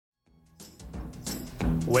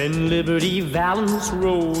When Liberty Valance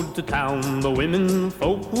rode to town, the women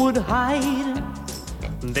folk would hide.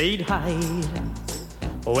 They'd hide.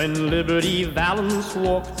 When Liberty Valance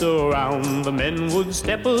walked around, the men would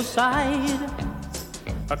step aside.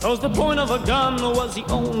 Because the point of a gun was the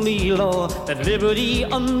only law that Liberty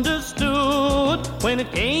understood. When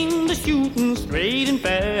it came to shooting straight and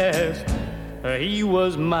fast, he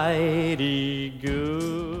was mighty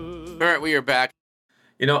good. All right, we are back.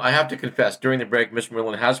 You know, I have to confess, during the break, Mr.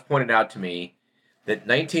 Merlin has pointed out to me that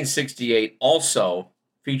 1968 also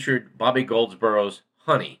featured Bobby Goldsboro's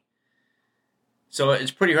Honey. So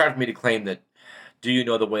it's pretty hard for me to claim that Do You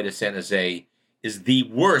Know the Way to San Jose is the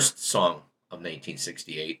worst song of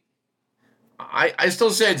 1968. I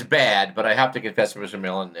still say it's bad, but I have to confess, Mr.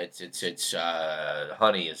 Merlin, it's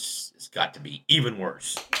Honey has got to be even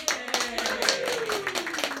worse.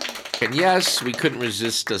 And yes, we couldn't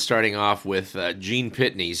resist starting off with Gene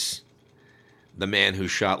Pitney's The Man Who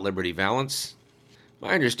Shot Liberty Valance.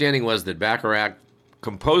 My understanding was that Bacharach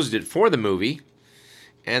composed it for the movie,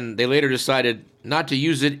 and they later decided not to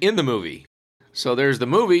use it in the movie. So there's the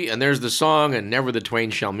movie, and there's the song, and never the twain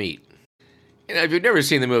shall meet. And if you've never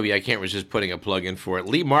seen the movie, I can't resist putting a plug in for it.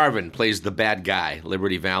 Lee Marvin plays the bad guy,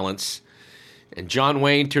 Liberty Valance, and John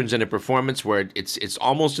Wayne turns in a performance where it's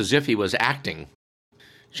almost as if he was acting.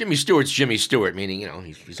 Jimmy Stewart's Jimmy Stewart, meaning,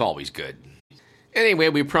 he's always good. Anyway,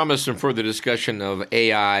 we promised some further discussion of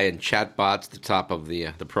AI and chatbots at the top of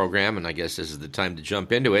the program, and I guess this is the time to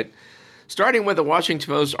jump into it. Starting with a Washington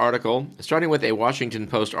Post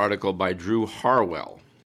article by Drew Harwell,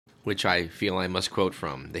 which I feel I must quote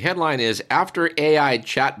from. The headline is, After AI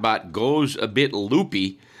chatbot goes a bit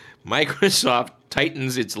loopy, Microsoft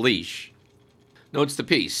tightens its leash. Notes the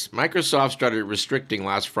piece. Microsoft started restricting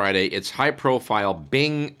last Friday its high-profile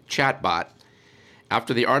Bing chatbot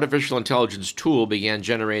after the artificial intelligence tool began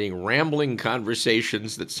generating rambling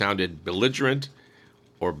conversations that sounded belligerent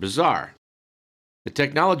or bizarre. The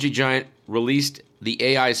technology giant released the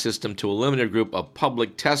AI system to a limited group of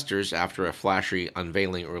public testers after a flashy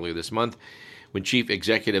unveiling earlier this month, when Chief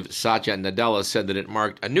Executive Satya Nadella said that it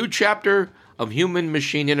marked a new chapter of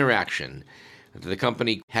human-machine interaction. The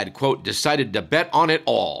company had, quote, decided to bet on it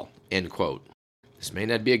all, end quote. This may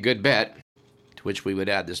not be a good bet, to which we would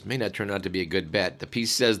add, this may not turn out to be a good bet. The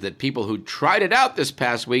piece says that people who tried it out this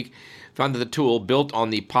past week found that the tool, built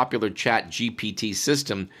on the popular ChatGPT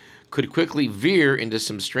system, could quickly veer into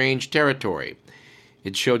some strange territory.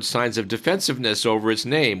 It showed signs of defensiveness over its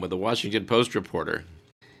name, with a Washington Post reporter.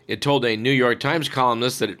 It told a New York Times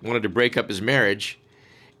columnist that it wanted to break up his marriage,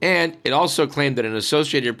 and it also claimed that an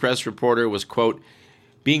Associated Press reporter was, quote,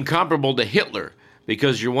 being comparable to Hitler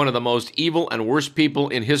because you're one of the most evil and worst people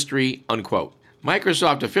in history, unquote.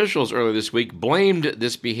 Microsoft officials earlier this week blamed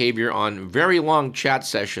this behavior on very long chat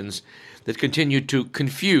sessions that continued to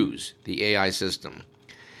confuse the AI system.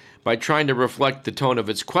 By trying to reflect the tone of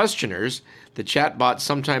its questioners, the chatbot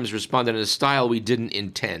sometimes responded in a style we didn't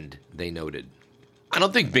intend, they noted. I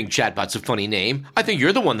don't think Bing Chatbot's a funny name. I think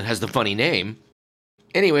you're the one that has the funny name.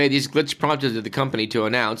 Anyway, these glitches prompted the company to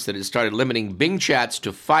announce that it started limiting Bing chats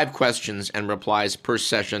to 5 questions and replies per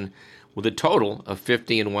session, with a total of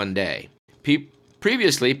 50 in one day.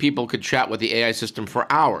 Previously, people could chat with the AI system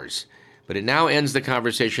for hours, but it now ends the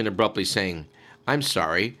conversation abruptly saying, I'm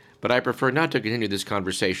sorry, but I prefer not to continue this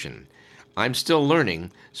conversation. I'm still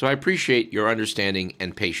learning, so I appreciate your understanding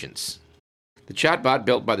and patience. The chatbot,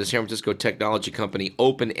 built by the San Francisco technology company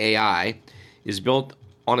OpenAI, is built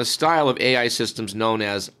on a style of AI systems known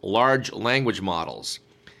as large language models.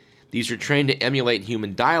 These are trained to emulate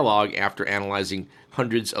human dialogue after analyzing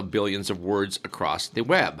hundreds of billions of words across the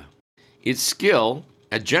web. Its skill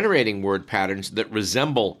at generating word patterns that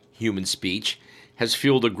resemble human speech has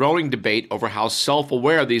fueled a growing debate over how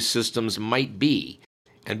self-aware these systems might be.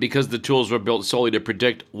 And because the tools were built solely to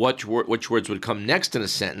predict which words would come next in a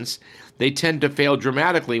sentence, they tend to fail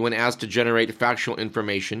dramatically when asked to generate factual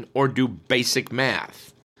information or do basic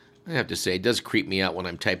math. I have to say, it does creep me out when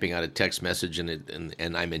I'm typing out a text message and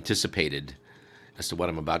I'm anticipated as to what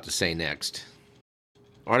I'm about to say next.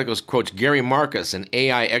 Article quotes Gary Marcus, an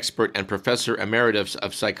AI expert and professor emeritus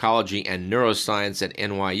of psychology and neuroscience at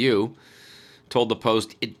NYU, told the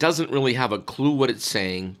Post, it doesn't really have a clue what it's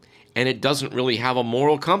saying, and it doesn't really have a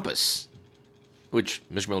moral compass. Which,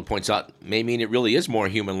 Mr. Miller points out, may mean it really is more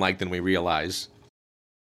human-like than we realize.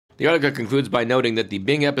 The article concludes by noting that the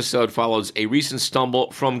Bing episode follows a recent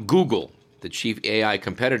stumble from Google, the chief AI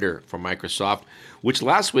competitor for Microsoft, which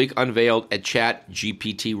last week unveiled a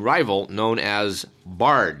ChatGPT rival known as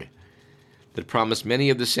Bard that promised many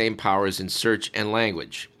of the same powers in search and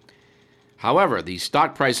language. However, the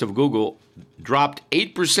stock price of Google dropped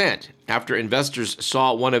 8% after investors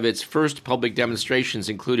saw one of its first public demonstrations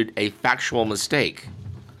included a factual mistake.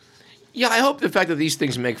 Yeah, I hope the fact that these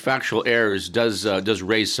things make factual errors does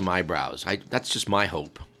raise some eyebrows. That's just my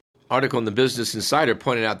hope. Article in the Business Insider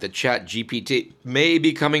pointed out that ChatGPT may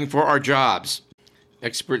be coming for our jobs.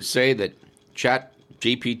 Experts say that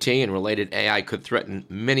ChatGPT and related AI could threaten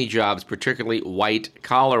many jobs, particularly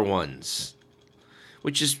white-collar ones,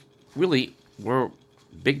 which is really where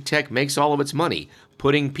big tech makes all of its money,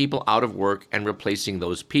 putting people out of work and replacing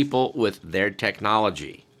those people with their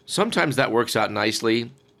technology. Sometimes that works out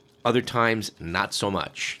nicely, other times not so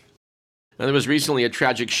much. Now, there was recently a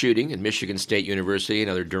tragic shooting at Michigan State University.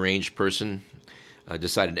 Another deranged person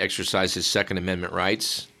decided to exercise his Second Amendment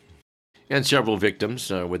rights, and several victims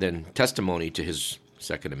were then testimony to his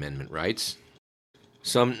Second Amendment rights.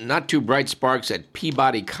 Some not too bright sparks at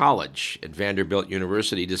Peabody College at Vanderbilt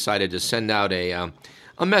University decided to send out a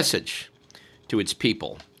message to its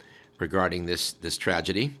people regarding this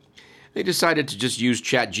tragedy. They decided to just use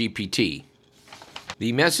ChatGPT.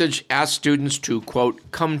 The message asked students to, quote,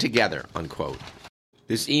 come together, unquote.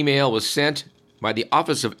 This email was sent by the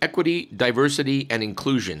Office of Equity, Diversity, and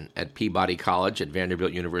Inclusion at Peabody College at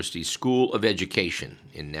Vanderbilt University School of Education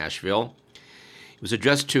in Nashville. It was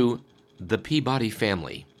addressed to the Peabody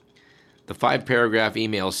family. The 5-paragraph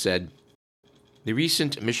email said, the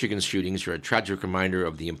recent Michigan shootings are a tragic reminder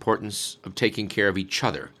of the importance of taking care of each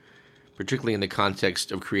other, particularly in the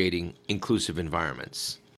context of creating inclusive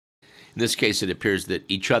environments. In this case, it appears that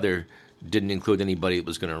each other didn't include anybody that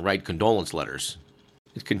was going to write condolence letters.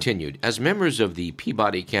 It continued, as members of the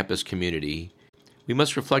Peabody campus community, we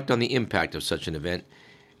must reflect on the impact of such an event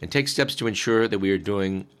and take steps to ensure that we are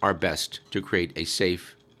doing our best to create a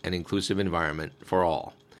safe and inclusive environment for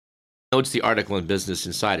all. Notes the article in Business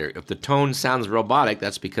Insider. If the tone sounds robotic,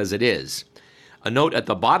 that's because it is. A note at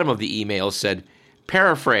the bottom of the email said,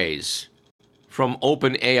 paraphrase from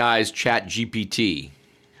OpenAI's ChatGPT.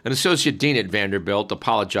 An associate dean at Vanderbilt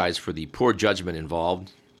apologized for the poor judgment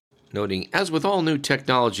involved, noting, as with all new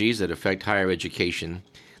technologies that affect higher education,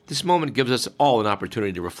 this moment gives us all an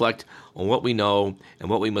opportunity to reflect on what we know and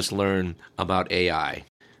what we must learn about AI,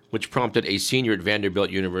 which prompted a senior at Vanderbilt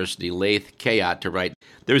University, Laith Kayat, to write,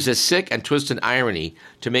 there's a sick and twisted irony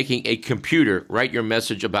to making a computer write your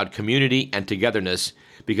message about community and togetherness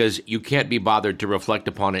because you can't be bothered to reflect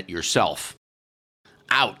upon it yourself.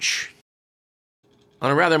 Ouch. On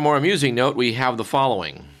a rather more amusing note, we have the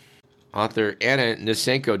following. Author Anna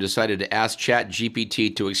Nisenko decided to ask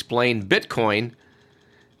ChatGPT to explain Bitcoin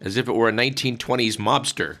as if it were a 1920s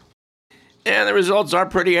mobster. And the results are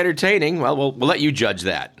pretty entertaining. Well, we'll let you judge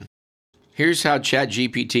that. Here's how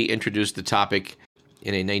ChatGPT introduced the topic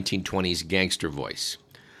in a 1920s gangster voice.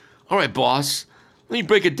 All right, boss, let me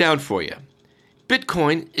break it down for you.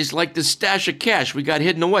 Bitcoin is like the stash of cash we got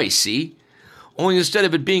hidden away, see? Only instead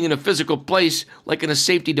of it being in a physical place, like in a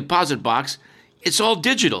safety deposit box, it's all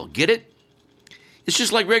digital, get it? It's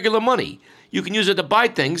just like regular money. You can use it to buy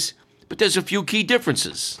things, but there's a few key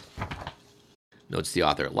differences. Notes the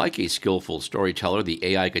author, like a skillful storyteller, the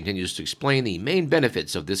AI continues to explain the main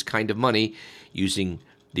benefits of this kind of money using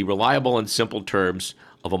the reliable and simple terms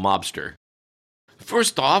of a mobster.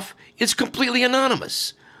 First off, it's completely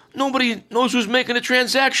anonymous. Nobody knows who's making the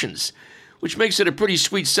transactions, which makes it a pretty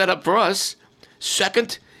sweet setup for us.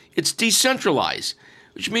 Second, it's decentralized,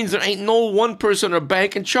 which means there ain't no one person or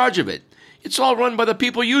bank in charge of it. It's all run by the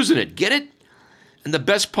people using it, get it? And the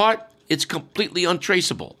best part, it's completely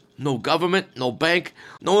untraceable. No government, no bank,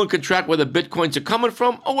 no one can track where the bitcoins are coming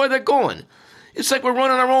from or where they're going. It's like we're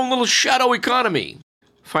running our own little shadow economy.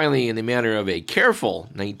 Finally, in the manner of a careful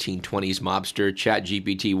 1920s mobster,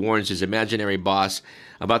 ChatGPT warns his imaginary boss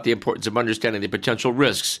about the importance of understanding the potential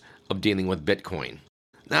risks of dealing with Bitcoin.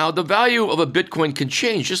 Now, the value of a Bitcoin can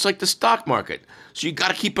change just like the stock market, so you got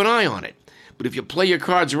to keep an eye on it. But if you play your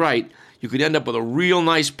cards right, you could end up with a real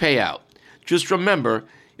nice payout. Just remember,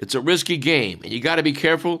 it's a risky game, and you got to be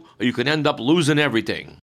careful or you could end up losing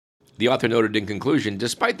everything. The author noted in conclusion,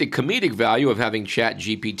 despite the comedic value of having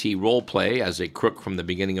ChatGPT roleplay as a crook from the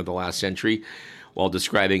beginning of the last century, while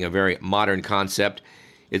describing a very modern concept,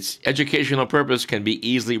 its educational purpose can be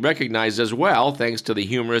easily recognized as well, thanks to the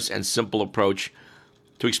humorous and simple approach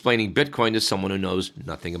to explaining Bitcoin to someone who knows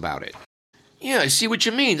nothing about it. Yeah, I see what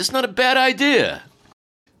you mean. That's not a bad idea.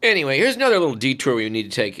 Anyway, here's another little detour we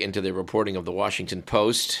need to take into the reporting of the Washington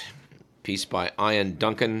Post. Piece by Ian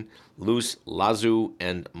Duncan, Luce Lazu,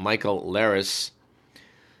 and Michael Laris,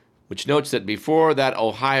 which notes that before that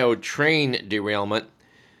Ohio train derailment,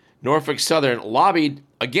 Norfolk Southern lobbied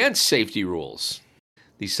against safety rules.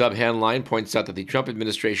 The sub-headline points out that the Trump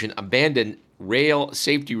administration abandoned rail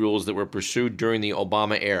safety rules that were pursued during the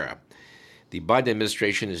Obama era. The Biden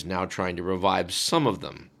administration is now trying to revive some of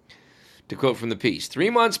them. To quote from the piece,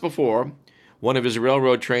 3 months before one of his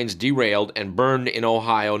railroad trains derailed and burned in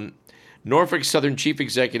Ohio, Norfolk Southern Chief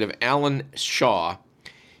Executive Alan Shaw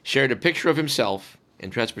shared a picture of himself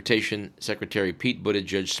and Transportation Secretary Pete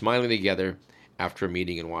Buttigieg smiling together after a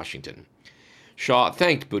meeting in Washington. Shaw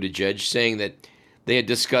thanked Buttigieg, saying that they had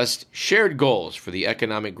discussed shared goals for the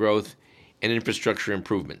economic growth and infrastructure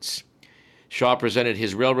improvements. Shaw presented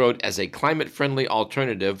his railroad as a climate-friendly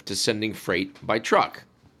alternative to sending freight by truck.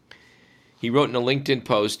 He wrote in a LinkedIn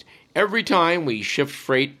post, "Every time we shift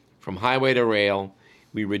freight from highway to rail,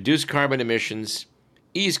 we reduce carbon emissions,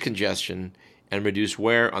 ease congestion, and reduce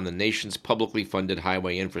wear on the nation's publicly funded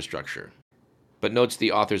highway infrastructure." But notes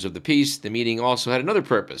the authors of the piece, the meeting also had another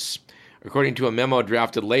purpose. According to a memo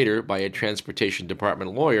drafted later by a Transportation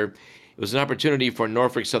Department lawyer, it was an opportunity for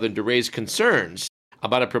Norfolk Southern to raise concerns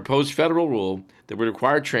about a proposed federal rule that would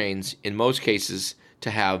require trains, in most cases,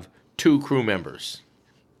 to have 2 crew members.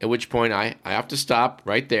 At which point I have to stop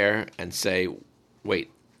right there and say,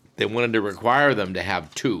 wait, they wanted to require them to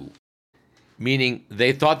have 2, meaning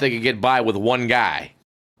they thought they could get by with 1 guy.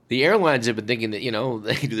 The airlines have been thinking that,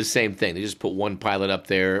 they can do the same thing. They just put 1 pilot up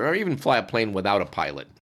there, or even fly a plane without a pilot.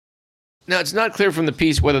 Now, it's not clear from the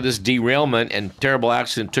piece whether this derailment and terrible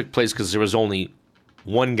accident took place because there was only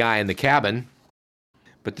 1 guy in the cabin,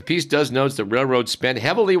 but the piece does note that railroads spent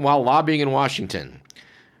heavily while lobbying in Washington.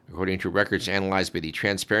 According to records analyzed by the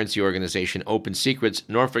transparency organization Open Secrets,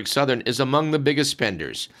 Norfolk Southern is among the biggest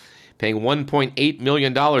spenders, paying $1.8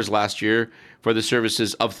 million last year for the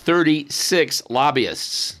services of 36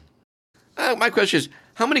 lobbyists. My question is,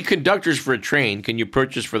 how many conductors for a train can you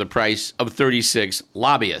purchase for the price of 36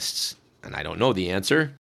 lobbyists? And I don't know the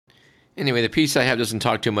answer. Anyway, the piece I have doesn't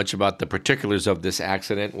talk too much about the particulars of this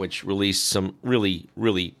accident, which released some really,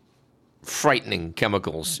 really frightening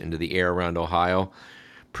chemicals into the air around Ohio.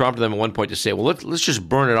 Prompted them at one point to say, well, let's just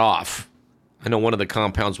burn it off. I know one of the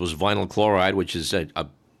compounds was vinyl chloride, which is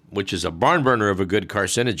a barn burner of a good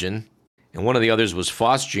carcinogen. And one of the others was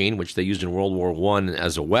phosgene, which they used in World War I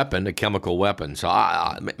as a weapon, a chemical weapon. So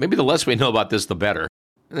maybe the less we know about this, the better.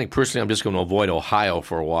 I think personally I'm just going to avoid Ohio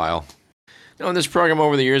for a while. Now, in this program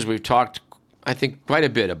over the years, we've talked, I think, quite a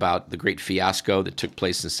bit about the great fiasco that took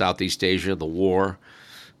place in Southeast Asia, the war,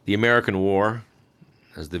 the American War,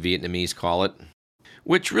 as the Vietnamese call it,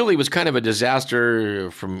 which really was kind of a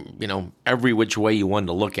disaster from, every which way you wanted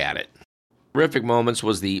to look at it. Horrific moments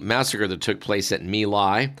was the massacre that took place at My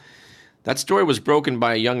Lai. That story was broken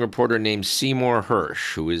by a young reporter named Seymour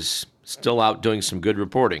Hersh, who is still out doing some good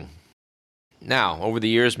reporting. Now, over the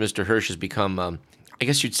years, Mr. Hersh has become, I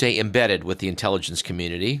guess you'd say, embedded with the intelligence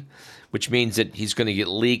community, which means that he's going to get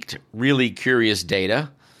leaked really curious data,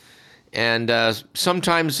 and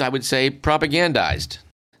sometimes, I would say, propagandized.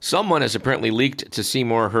 Someone has apparently leaked to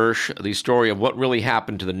Seymour Hersh the story of what really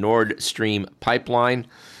happened to the Nord Stream pipeline.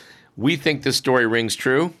 We think this story rings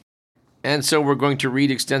true, and so we're going to read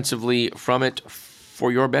extensively from it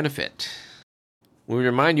for your benefit. We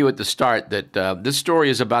remind you at the start that this story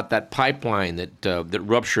is about that pipeline that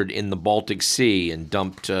ruptured in the Baltic Sea and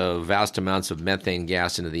dumped vast amounts of methane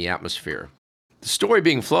gas into the atmosphere. The story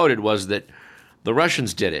being floated was that the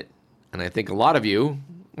Russians did it, and I think a lot of you,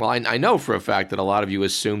 well, I know for a fact that a lot of you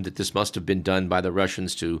assumed that this must have been done by the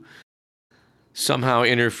Russians to somehow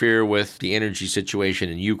interfere with the energy situation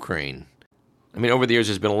in Ukraine. I mean, over the years,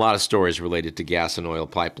 there's been a lot of stories related to gas and oil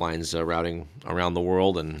pipelines routing around the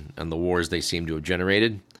world and the wars they seem to have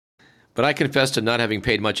generated. But I confess to not having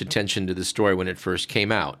paid much attention to the story when it first came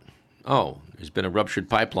out. Oh, there's been a ruptured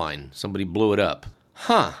pipeline. Somebody blew it up.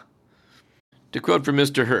 Huh. To quote from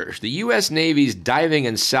Mr. Hersh, the U.S. Navy's Diving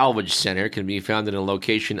and Salvage Center can be found in a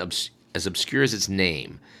location as obscure as its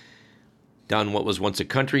name, down what was once a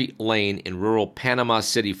country lane in rural Panama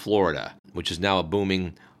City, Florida, which is now a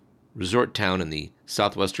booming resort town in the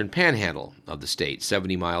southwestern panhandle of the state,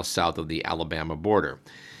 70 miles south of the Alabama border.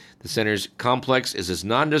 The center's complex is as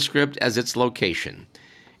nondescript as its location,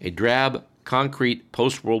 a drab, concrete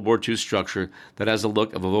post-World War II structure that has the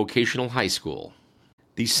look of a vocational high school.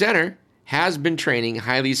 The center has been training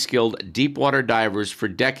highly skilled deep-water divers for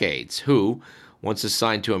decades who, once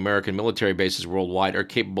assigned to American military bases worldwide, are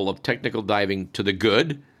capable of technical diving to the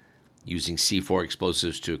good, using C4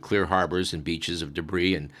 explosives to clear harbors and beaches of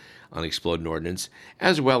debris and unexploded ordnance,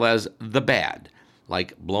 as well as the bad,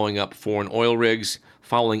 like blowing up foreign oil rigs,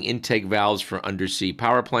 fouling intake valves for undersea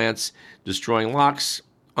power plants, destroying locks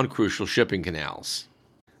on crucial shipping canals.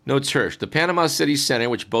 Notes Hersh, the Panama City Center,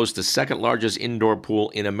 which boasts the second largest indoor pool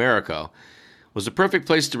in America, was a perfect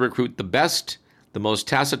place to recruit the best, the most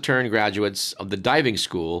taciturn graduates of the diving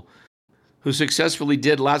school who successfully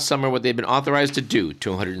did last summer what they'd been authorized to do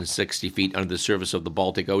 260 feet under the surface of the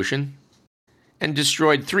Baltic Ocean, and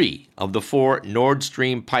destroyed 3 of the 4 Nord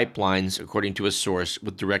Stream pipelines, according to a source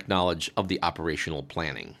with direct knowledge of the operational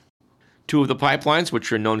planning. 2 of the pipelines,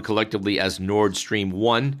 which are known collectively as Nord Stream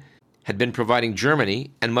 1, had been providing Germany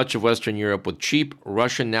and much of Western Europe with cheap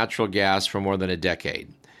Russian natural gas for more than a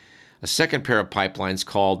decade. A second pair of pipelines,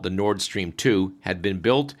 called the Nord Stream 2, had been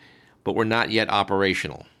built but were not yet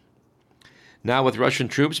operational. Now, with Russian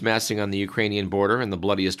troops massing on the Ukrainian border and the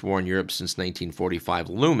bloodiest war in Europe since 1945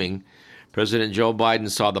 looming, President Joe Biden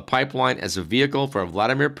saw the pipeline as a vehicle for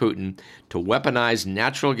Vladimir Putin to weaponize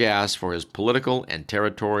natural gas for his political and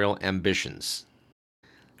territorial ambitions.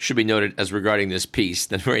 Should be noted as regarding this piece,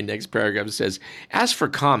 the very next paragraph says, as for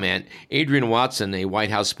comment, Adrian Watson, a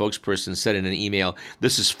White House spokesperson, said in an email,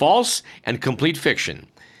 "This is false and complete fiction."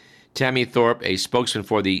 Tammy Thorpe, a spokesman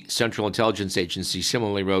for the Central Intelligence Agency,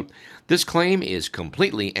 similarly wrote, "This claim is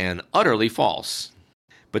completely and utterly false."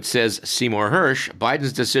 But says Seymour Hersh,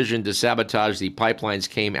 Biden's decision to sabotage the pipelines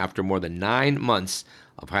came after more than 9 months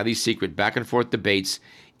of highly secret back-and-forth debates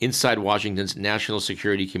inside Washington's national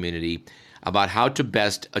security community about how to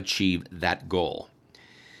best achieve that goal.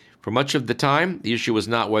 For much of the time, the issue was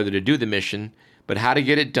not whether to do the mission, but how to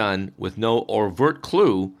get it done with no overt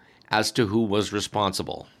clue as to who was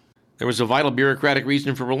responsible. There was a vital bureaucratic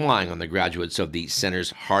reason for relying on the graduates of the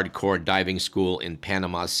center's hardcore diving school in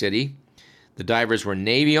Panama City. The divers were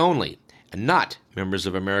Navy only, and not members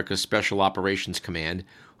of America's Special Operations Command,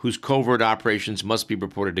 whose covert operations must be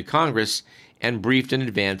reported to Congress and briefed in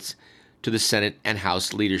advance to the Senate and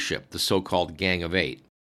House leadership, the so-called Gang of Eight.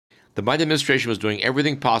 The Biden administration was doing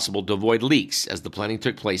everything possible to avoid leaks as the planning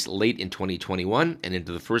took place late in 2021 and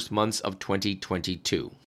into the first months of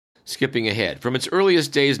 2022. Skipping ahead, from its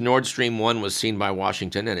earliest days, Nord Stream 1 was seen by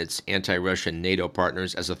Washington and its anti-Russian NATO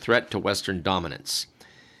partners as a threat to Western dominance.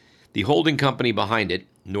 The holding company behind it,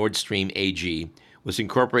 Nord Stream AG, was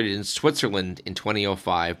incorporated in Switzerland in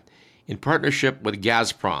 2005 in partnership with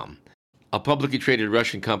Gazprom, a publicly traded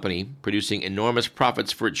Russian company producing enormous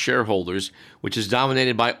profits for its shareholders, which is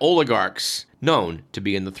dominated by oligarchs known to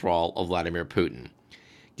be in the thrall of Vladimir Putin.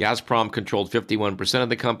 Gazprom controlled 51% of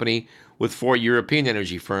the company, with 4 European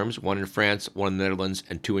energy firms, 1 in France, 1 in the Netherlands,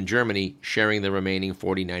 and 2 in Germany, sharing the remaining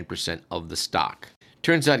 49% of the stock.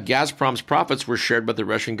 Turns out Gazprom's profits were shared by the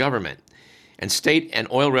Russian government, and state and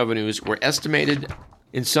oil revenues were estimated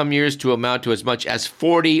in some years to amount to as much as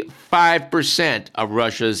 45% of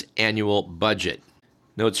Russia's annual budget.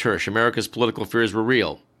 Notes Hersh, America's political fears were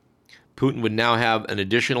real. Putin would now have an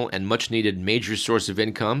additional and much-needed major source of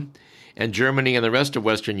income, and Germany and the rest of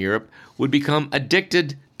Western Europe would become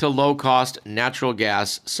addicted to low-cost natural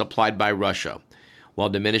gas supplied by Russia, while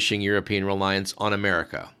diminishing European reliance on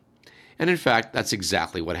America. And in fact, that's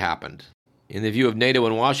exactly what happened. In the view of NATO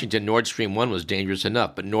and Washington, Nord Stream 1 was dangerous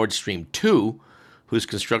enough, but Nord Stream 2, whose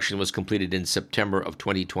construction was completed in September of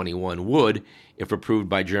 2021, would, if approved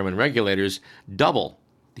by German regulators, double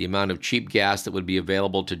the amount of cheap gas that would be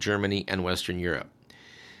available to Germany and Western Europe.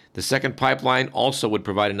 The second pipeline also would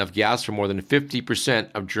provide enough gas for more than 50%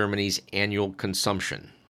 of Germany's annual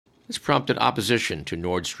consumption. This prompted opposition to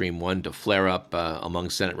Nord Stream 1 to flare up among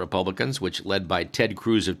Senate Republicans, which, led by Ted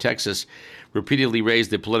Cruz of Texas, repeatedly raised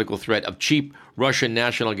the political threat of cheap Russian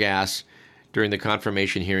national gas during the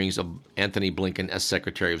confirmation hearings of Anthony Blinken as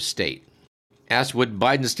Secretary of State. Asked would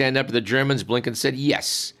Biden stand up to the Germans, Blinken said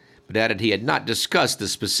yes, but added he had not discussed the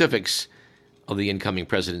specifics of the incoming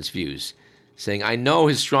president's views, saying, "I know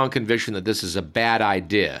his strong conviction that this is a bad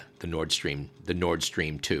idea," the Nord Stream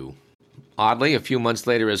 2. Oddly, a few months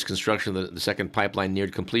later, as construction of the second pipeline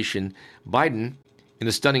neared completion, Biden, in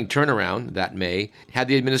a stunning turnaround that May, had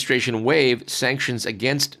the administration waive sanctions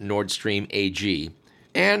against Nord Stream AG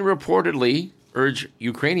and reportedly urge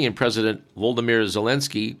Ukrainian President Volodymyr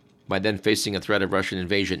Zelensky, by then facing a threat of Russian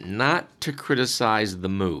invasion, not to criticize the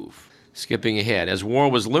move. Skipping ahead, as war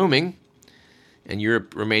was looming and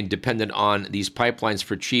Europe remained dependent on these pipelines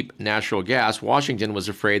for cheap natural gas, Washington was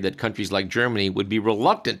afraid that countries like Germany would be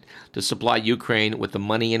reluctant to supply Ukraine with the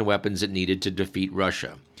money and weapons it needed to defeat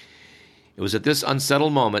Russia. It was at this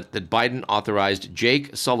unsettled moment that Biden authorized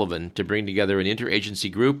Jake Sullivan to bring together an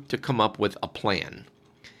interagency group to come up with a plan.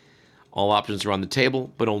 All options were on the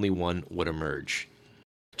table, but only one would emerge.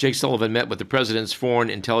 Jake Sullivan met with the President's Foreign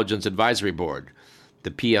Intelligence Advisory Board, the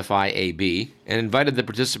PFIAB, and invited the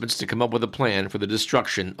participants to come up with a plan for the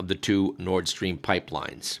destruction of the 2 Nord Stream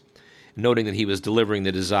pipelines, noting that he was delivering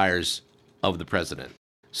the desires of the president.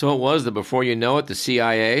 So it was that before you know it, the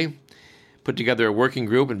CIA put together a working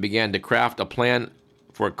group and began to craft a plan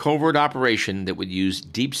for a covert operation that would use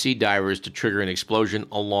deep-sea divers to trigger an explosion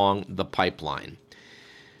along the pipeline.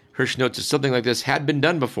 Hersh notes that something like this had been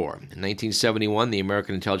done before. In 1971, the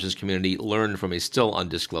American intelligence community learned from a still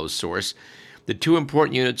undisclosed source that two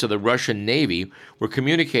important units of the Russian Navy were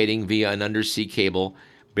communicating via an undersea cable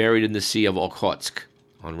buried in the Sea of Okhotsk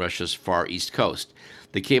on Russia's far east coast.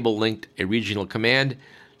 The cable linked a regional command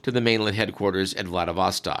to the mainland headquarters at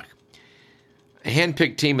Vladivostok. A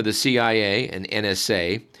hand-picked team of the CIA and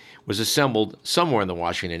NSA was assembled somewhere in the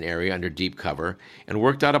Washington area under deep cover and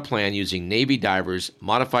worked out a plan using Navy divers,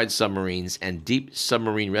 modified submarines, and deep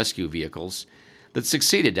submarine rescue vehicles that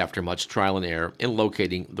succeeded after much trial and error in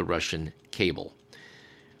locating the Russian cable.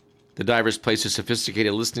 The divers placed a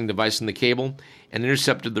sophisticated listening device in the cable and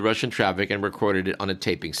intercepted the Russian traffic and recorded it on a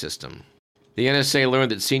taping system. The NSA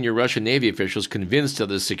learned that senior Russian Navy officials, convinced of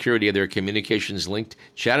the security of their communications link,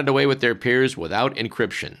 chatted away with their peers without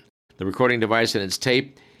encryption. The recording device and its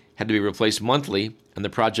tape had to be replaced monthly, and the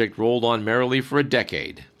project rolled on merrily for a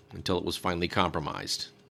decade until it was finally compromised.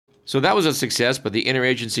 So that was a success, but the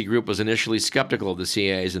interagency group was initially skeptical of the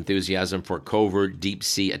CIA's enthusiasm for covert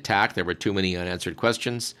deep-sea attack. There were too many unanswered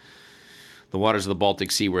questions. The waters of the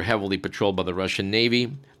Baltic Sea were heavily patrolled by the Russian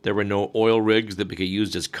Navy. There were no oil rigs that could be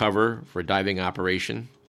used as cover for a diving operation.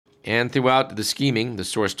 And throughout the scheming, the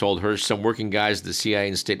source told Hersh, some working guys at the CIA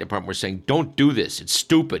and State Department were saying, "Don't do this, it's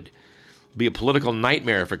stupid. It'll be a political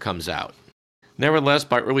nightmare if it comes out." Nevertheless,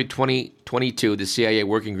 by early 2022, the CIA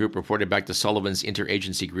working group reported back to Sullivan's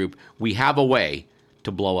interagency group, "We have a way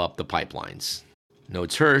to blow up the pipelines."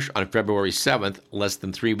 Notes Hersh, on February 7th, less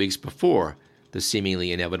than 3 weeks before the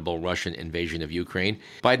seemingly inevitable Russian invasion of Ukraine,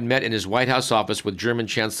 Biden met in his White House office with German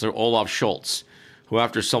Chancellor Olaf Scholz, who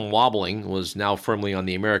after some wobbling was now firmly on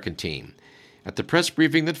the American team. At the press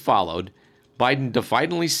briefing that followed, Biden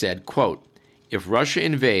defiantly said, quote, "If Russia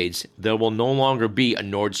invades, there will no longer be a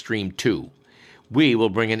Nord Stream 2. We will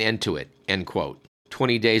bring an end to it," end quote.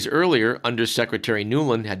 20 days earlier, Undersecretary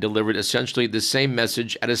Nuland had delivered essentially the same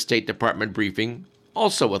message at a State Department briefing,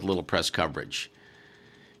 also with little press coverage.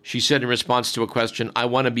 She said in response to a question, "I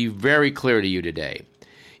want to be very clear to you today.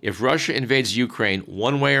 If Russia invades Ukraine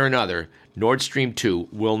one way or another, Nord Stream 2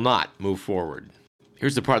 will not move forward."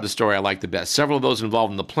 Here's the part of the story I like the best. Several of those involved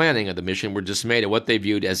in the planning of the mission were dismayed at what they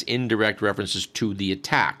viewed as indirect references to the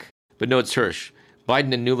attack. But notes Hersh,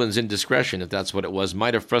 Biden and Nuland's indiscretion, if that's what it was,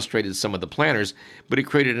 might have frustrated some of the planners, but it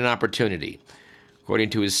created an opportunity. According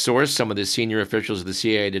to his source, some of the senior officials of the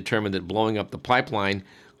CIA determined that blowing up the pipeline,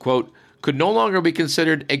 quote, could no longer be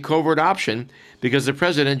considered a covert option because the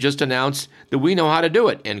president just announced that we know how to do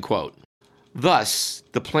it, end quote. Thus,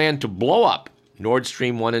 the plan to blow up Nord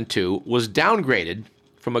Stream 1 and 2 was downgraded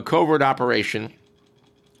from a covert operation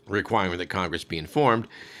requiring that Congress be informed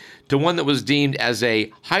to one that was deemed as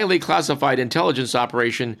a highly classified intelligence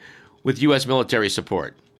operation with U.S. military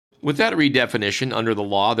support. With that redefinition under the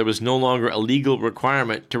law, there was no longer a legal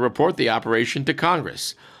requirement to report the operation to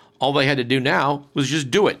Congress. All they had to do now was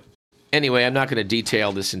just do it. Anyway, I'm not going to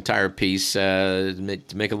detail this entire piece. To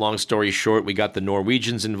make a long story short, we got the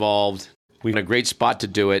Norwegians involved. We had a great spot to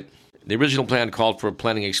do it. The original plan called for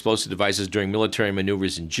planting explosive devices during military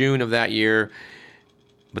maneuvers in June of that year,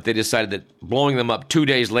 but they decided that blowing them up 2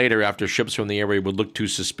 days later after ships from the area would look too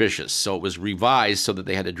suspicious. So it was revised so that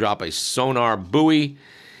they had to drop a sonar buoy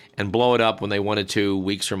and blow it up when they wanted to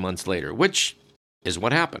weeks or months later, which is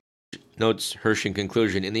what happened. Notes Hersh in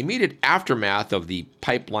conclusion, in the immediate aftermath of the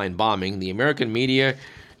pipeline bombing, the American media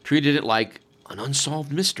treated it like an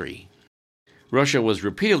unsolved mystery. Russia was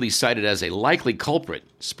repeatedly cited as a likely culprit,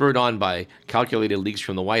 spurred on by calculated leaks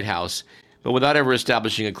from the White House, but without ever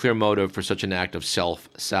establishing a clear motive for such an act of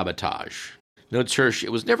self-sabotage. Notes Hersh,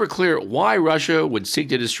 it was never clear why Russia would seek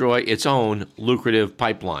to destroy its own lucrative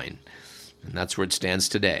pipeline. And that's where it stands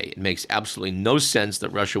today. It makes absolutely no sense that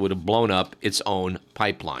Russia would have blown up its own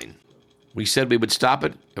pipeline. We said we would stop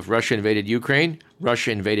it if Russia invaded Ukraine.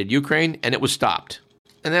 Russia invaded Ukraine, and it was stopped.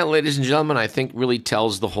 And that, ladies and gentlemen, I think really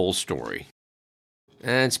tells the whole story.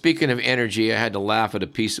 And speaking of energy, I had to laugh at a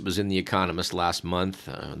piece that was in The Economist last month,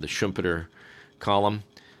 the Schumpeter column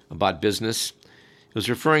about business. It was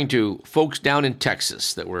referring to folks down in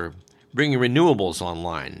Texas that were bringing renewables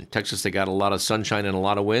online. In Texas, they got a lot of sunshine and a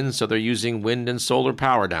lot of wind, so they're using wind and solar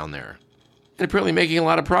power down there. And apparently making a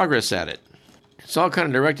lot of progress at it. It's all kind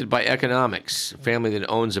of directed by economics. A family that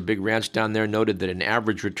owns a big ranch down there noted that an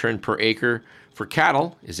average return per acre for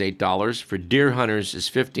cattle is $8, for deer hunters is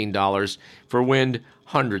 $15, for wind,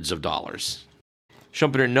 hundreds of dollars.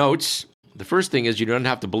 Schumpeter notes, the first thing is you don't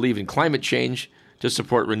have to believe in climate change to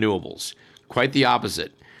support renewables. Quite the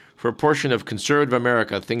opposite. For a portion of conservative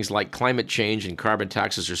America, things like climate change and carbon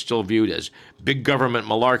taxes are still viewed as big government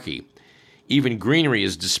malarkey. Even greenery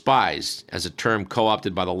is despised as a term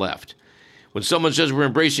co-opted by the left. When someone says we're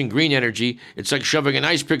embracing green energy, it's like shoving an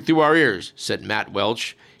ice pick through our ears, said Matt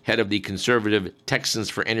Welch, head of the conservative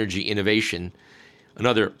Texans for Energy Innovation,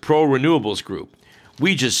 another pro-renewables group.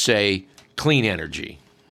 We just say clean energy.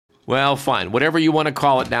 Well, fine. Whatever you want to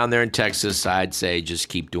call it down there in Texas, I'd say just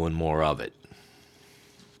keep doing more of it.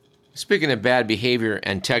 Speaking of bad behavior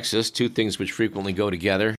and Texas, two things which frequently go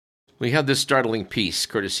together, we have this startling piece,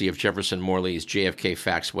 courtesy of Jefferson Morley's JFK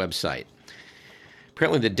Facts website.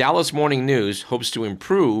 Apparently, the Dallas Morning News hopes to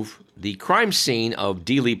improve the crime scene of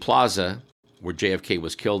Dealey Plaza, where JFK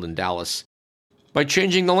was killed in Dallas, by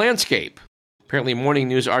changing the landscape. Apparently, Morning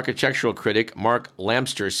News architectural critic Mark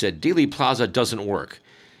Lamster said Dealey Plaza doesn't work.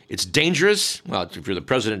 It's dangerous. Well, if you're the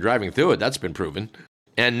president driving through it, that's been proven.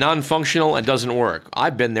 And non-functional and doesn't work.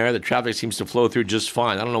 I've been there. The traffic seems to flow through just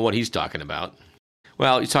fine. I don't know what he's talking about.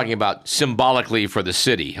 Well, he's talking about symbolically for the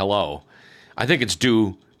city. Hello. I think it's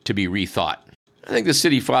due to be rethought. I think the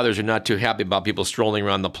city fathers are not too happy about people strolling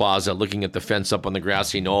around the plaza, looking at the fence up on the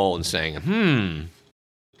grassy knoll and saying,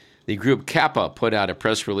 The group Kappa put out a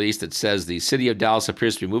press release that says the city of Dallas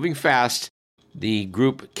appears to be moving fast. The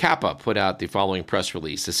group Kappa put out the following press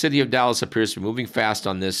release. The city of Dallas appears to be moving fast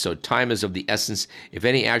on this, so time is of the essence if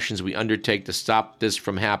any actions we undertake to stop this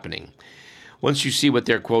from happening. Once you see what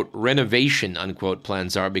their, quote, renovation, unquote,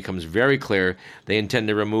 plans are, it becomes very clear they intend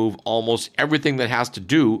to remove almost everything that has to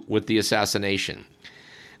do with the assassination.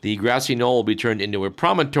 The grassy knoll will be turned into a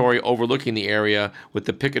promontory overlooking the area with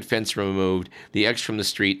the picket fence removed, the X from the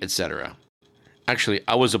street, etc. Actually,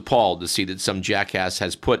 I was appalled to see that some jackass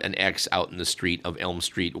has put an X out in the street of Elm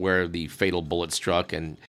Street where the fatal bullet struck,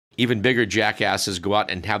 and even bigger jackasses go out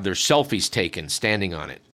and have their selfies taken standing on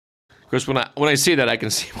it. Of course, when I see that, I can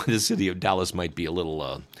see why the city of Dallas might be a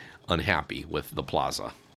little unhappy with the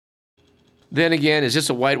plaza. Then again, is this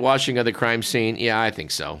a whitewashing of the crime scene? Yeah, I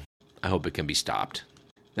think so. I hope it can be stopped.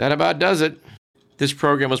 That about does it. This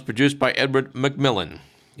program was produced by Edward McMillan.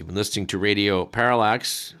 You've been listening to Radio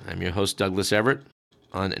Parallax. I'm your host, Douglas Everett.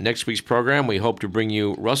 On next week's program, we hope to bring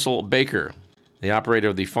you Russell Baker, the operator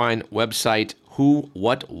of the fine website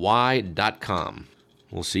whowhatwhy.com.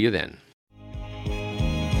 We'll see you then.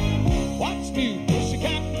 What's new,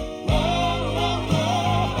 pussycat? Whoa, whoa,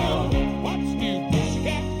 whoa. What's new,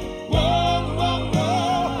 pussycat? Whoa, whoa, whoa.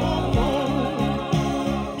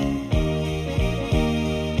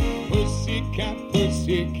 Pussycat,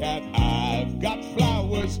 pussycat, I've got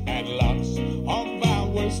flowers and lots of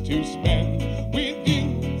hours to spend with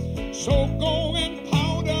you. So go and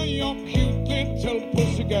powder your cute little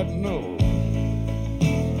pussycat nose.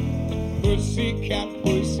 Pussycat,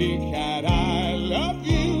 pussycat, I love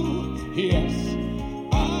you, yes.